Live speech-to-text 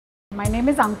My name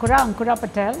is Ankura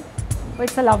Patel.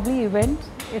 It's a lovely event.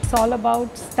 It's all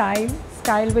about style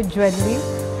with jewelry.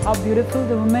 How beautiful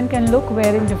the women can look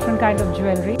wearing different kind of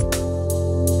jewelry.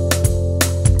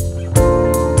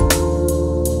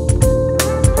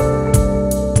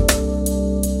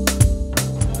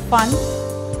 Fun,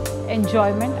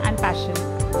 enjoyment and passion.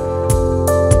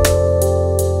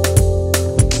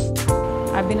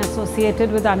 I've been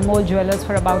associated with Anmol Jewellers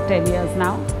for about 10 years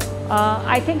now.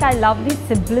 I think I love the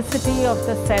simplicity of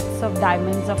the sets of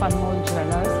diamonds of Anmol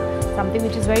Jewellers. Something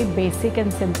which is very basic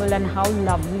and simple, and how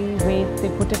lovely way they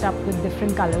put it up with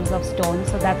different colors of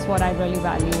stones. So that's what I really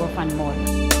value of Anmol.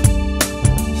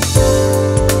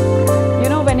 You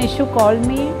know, when Ishu called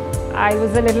me, I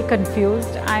was a little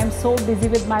confused. I am so busy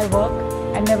with my work.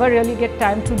 I never really get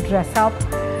time to dress up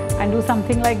and do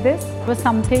something like this. It was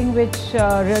something which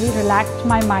really relaxed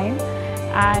my mind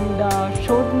and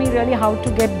showed me really how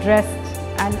to get dressed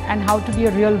and how to be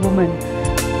a real woman.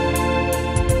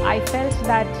 I felt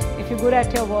that if you're good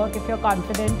at your work, if you're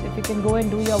confident, if you can go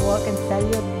and do your work and sell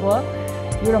your work,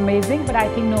 you're amazing. But I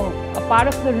think no, a part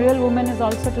of the real woman is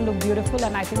also to look beautiful,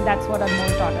 and I think that's what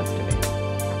Anmol taught us today.